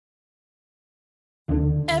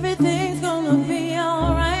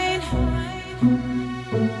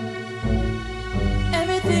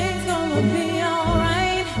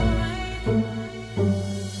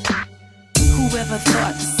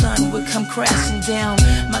crashing down.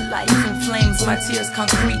 My life in flames, my tears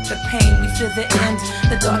concrete the pain. We feel the end,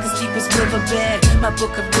 the darkest, deepest riverbed. My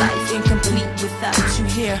book of life incomplete without you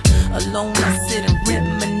here. Alone I sit and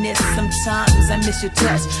reminisce. Sometimes I miss your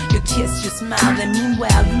touch, your kiss, your smile. And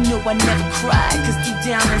meanwhile, you know I never cried, cause deep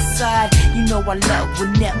down inside, you know our love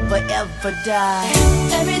will never ever die.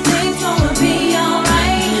 Everything's gonna be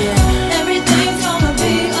alright. Yeah. Everything's gonna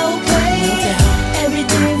be okay. Yeah.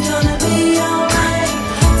 Everything's gonna be alright.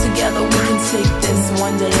 Together we can take this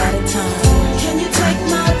one day at a time. Can you take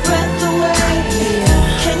my breath away?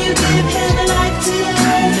 Yeah. Can you give him a life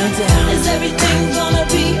today? No doubt. Is everything gonna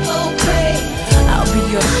be okay? I'll be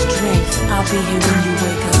your strength, I'll be here when you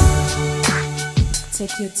wake up.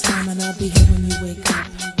 Take your time and I'll be here when you wake up.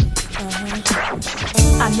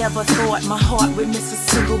 I never thought my heart would miss a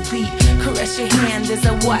single beat. Caress your hand as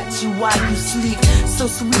I watch you while you sleep. So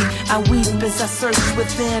sweet, I weep as I search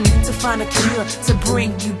within to find a cure to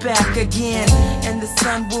bring you back again. And the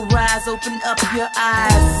sun will rise, open up your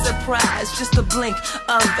eyes. Surprise, just a blink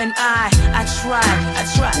of an eye. I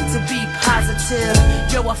tried to be positive.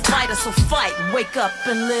 You're a fighter, so fight, wake up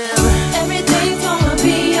and live. Everything's gonna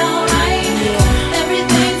be alright. Yeah.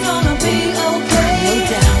 Everything's gonna be okay. No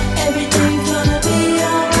doubt. Everything's gonna be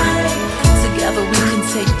alright. Together we can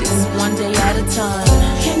take this one day at a time.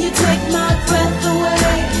 Can you take my breath away?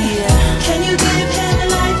 Yeah. Can you give him a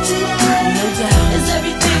life today? No doubt. Is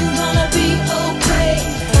everything gonna be okay?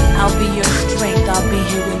 I'll be your strength, I'll be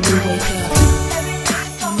here when you wake up.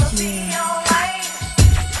 Everything's gonna be alright.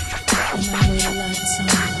 And I'll wait a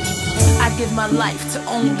lifetime. I give my life to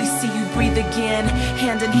only see you breathe again.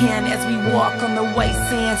 Hand in hand as we walk on the white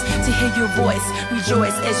sands. To hear your voice,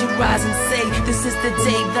 rejoice as you rise and say, this is the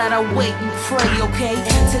day that I wait and pray, okay?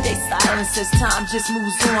 Today's silence as time just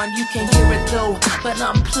moves on. You can't hear it though, but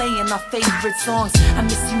I'm playing our favorite songs. I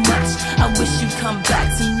miss you much, I wish you'd come back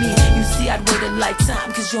to me. You see, I'd wait a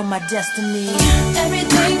lifetime, cause you're my destiny.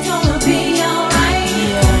 Everything's gonna be alright.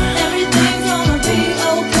 Yeah. Everything's gonna be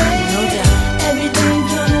okay. No doubt. Everything's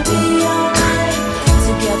gonna be alright.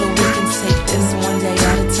 Together we can take this one day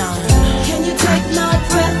at a time. Can you take my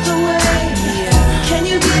breath away? Yeah. Can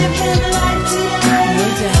you give him a life today? No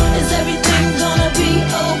doubt. Is everything gonna be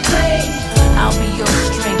okay? I'll be your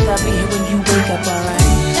strength, I'll be here when you wake up, alright?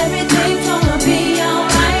 Everything's gonna be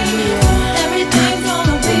alright. Yeah. Everything's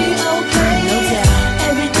gonna be okay. No doubt.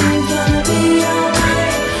 Everything's gonna be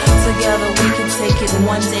alright. Together we can take it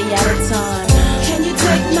one day at a time. Can you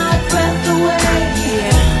take my breath away?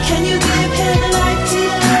 Yeah. Can you give him a life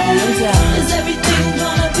today? No doubt. Is everything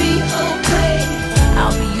gonna be okay?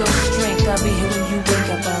 I'll be your strength, I'll be here when you wake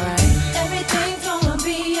up, alright? Everything's gonna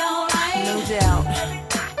be alright. No doubt.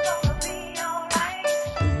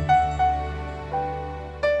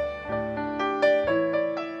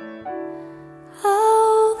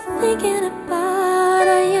 Oh, thinking about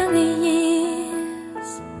our younger years,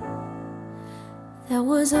 there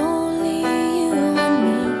was only you and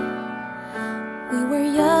me. We were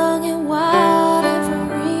young and wild and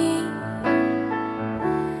free.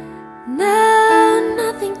 Now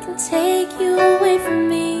nothing can take you away from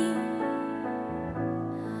me.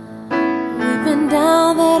 We've been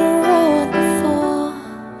down that road before,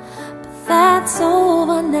 but that's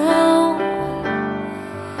over now.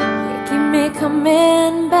 You keep me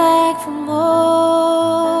coming back for more.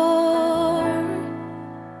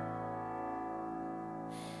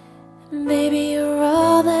 Baby, you're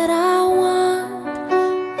all that I want.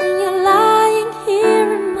 When you're lying here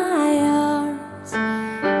in my arms,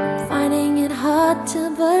 I'm finding it hard to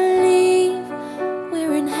believe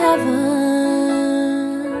we're in heaven.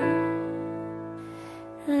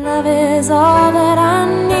 Love is all that I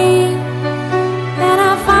need, and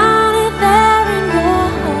I found it there in your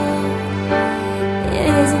heart. It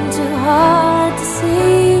isn't too hard to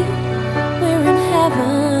see we're in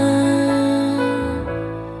heaven.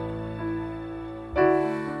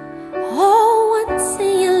 Oh, once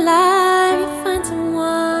in your life you find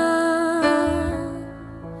someone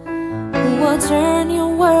who will turn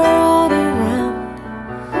your world around,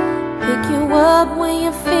 pick you up when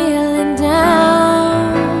you're feeling down.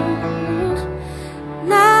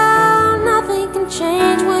 Now nothing can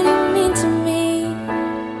change what you mean to me.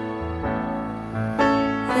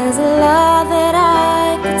 There's a lot that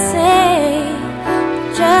I could say,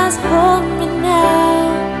 but just hold me now,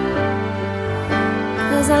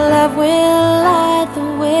 'cause our love will light the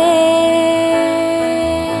way.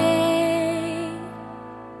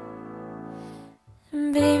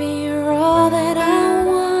 Baby, you're all that I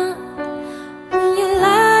want. When you're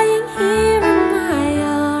lying here in my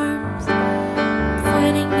arms, I'm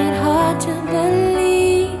finding it hard to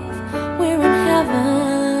believe we're in heaven.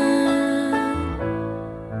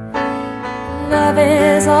 Love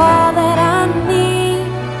is all that I need,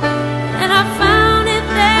 and I found it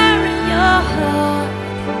there in your heart.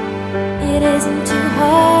 It isn't too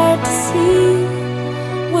hard to see,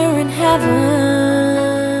 we're in heaven.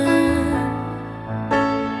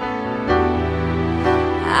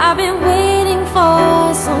 I've been waiting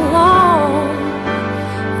for so long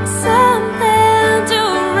for something to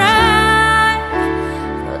arrive,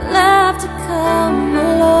 for love to come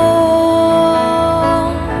along.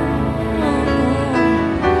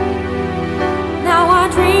 Now our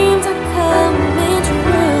dreams are coming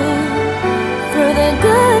true, through the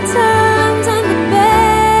good times and the bad.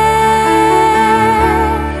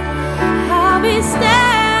 I'll be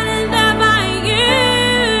standing there by you.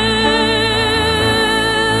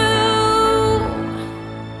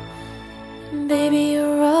 Baby,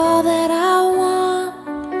 you're all that I want.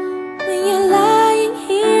 When you're lying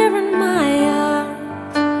here in my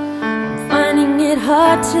arms, I'm finding it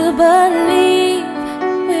hard to believe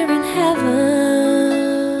we're in heaven.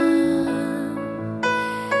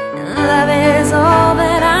 And love is all